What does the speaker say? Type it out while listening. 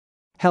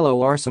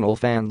Hello Arsenal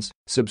fans,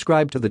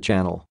 subscribe to the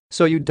channel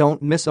so you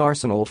don't miss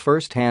Arsenal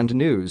first-hand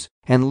news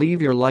and leave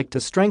your like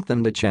to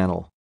strengthen the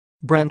channel.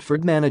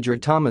 Brentford manager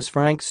Thomas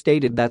Frank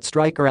stated that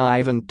striker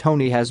Ivan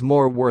Toney has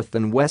more worth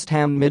than West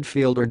Ham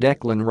midfielder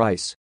Declan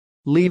Rice.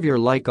 Leave your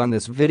like on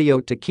this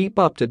video to keep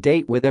up to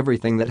date with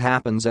everything that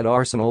happens at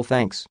Arsenal.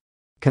 Thanks.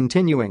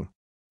 Continuing.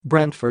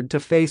 Brentford to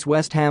face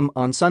West Ham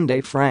on Sunday.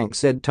 Frank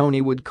said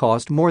Toney would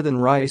cost more than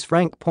Rice.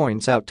 Frank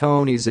points out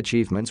Toney's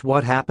achievements.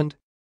 What happened?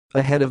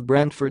 Ahead of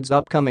Brentford's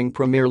upcoming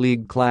Premier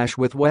League clash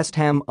with West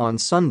Ham on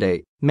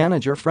Sunday,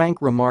 manager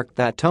Frank remarked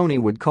that Toney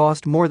would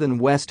cost more than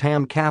West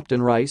Ham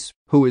captain Rice,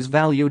 who is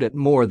valued at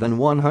more than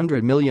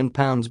 £100 million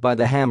by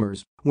the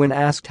Hammers, when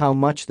asked how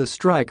much the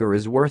striker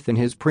is worth in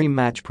his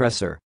pre-match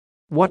presser.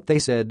 What they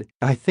said: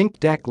 "I think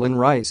Declan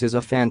Rice is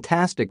a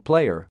fantastic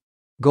player.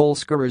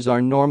 Goalscorers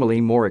are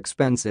normally more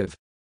expensive.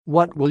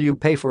 What will you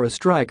pay for a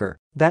striker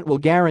that will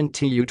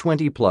guarantee you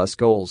 20+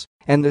 goals,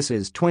 and this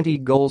is 20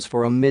 goals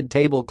for a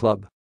mid-table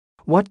club?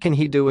 What can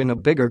he do in a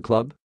bigger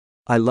club?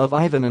 I love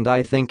Ivan and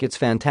I think it's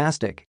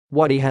fantastic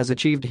what he has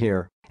achieved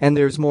here, and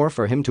there's more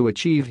for him to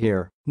achieve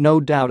here, no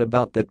doubt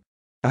about that.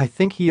 I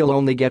think he'll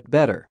only get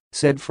better,"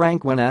 said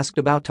Frank when asked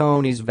about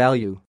Toney's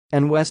value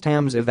and West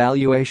Ham's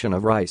evaluation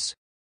of Rice.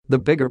 The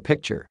bigger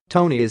picture: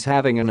 Toney is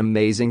having an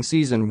amazing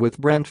season with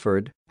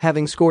Brentford,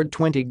 having scored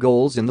 20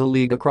 goals in the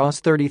league across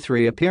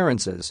 33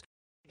 appearances.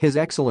 His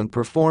excellent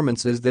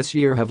performances this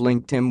year have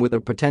linked him with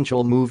a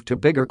potential move to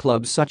bigger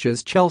clubs such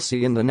as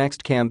Chelsea in the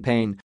next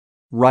campaign.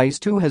 Rice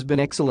too has been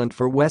excellent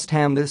for West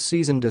Ham this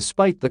season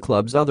despite the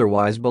club's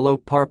otherwise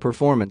below-par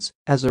performance,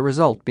 as a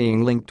result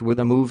being linked with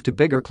a move to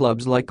bigger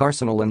clubs like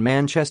Arsenal and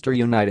Manchester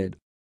United.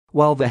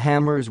 While the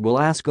Hammers will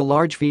ask a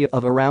large fee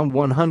of around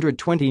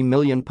 £120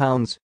 million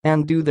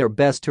and do their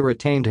best to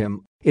retain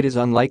him, it is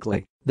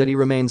unlikely that he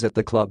remains at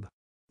the club.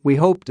 "We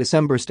hope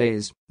December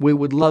stays. We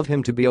would love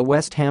him to be a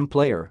West Ham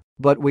player,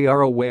 but we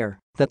are aware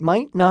that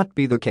might not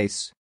be the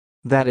case.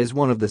 That is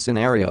one of the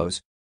scenarios.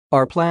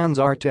 Our plans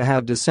are to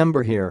have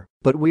December here,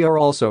 but we are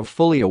also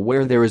fully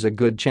aware there is a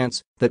good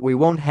chance that we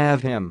won't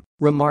have him,"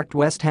 remarked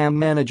West Ham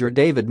manager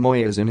David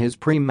Moyes in his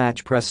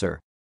pre-match presser.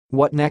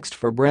 What next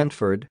for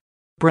Brentford?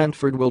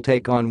 Brentford will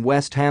take on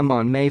West Ham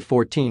on May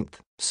 14,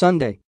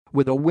 Sunday,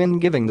 with a win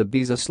giving the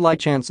Bees a slight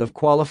chance of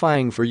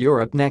qualifying for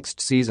Europe next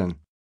season.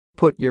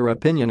 Put your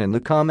opinion in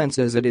the comments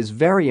as it is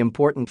very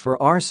important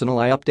for Arsenal.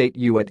 I update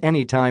you at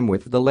any time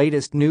with the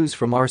latest news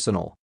from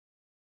Arsenal.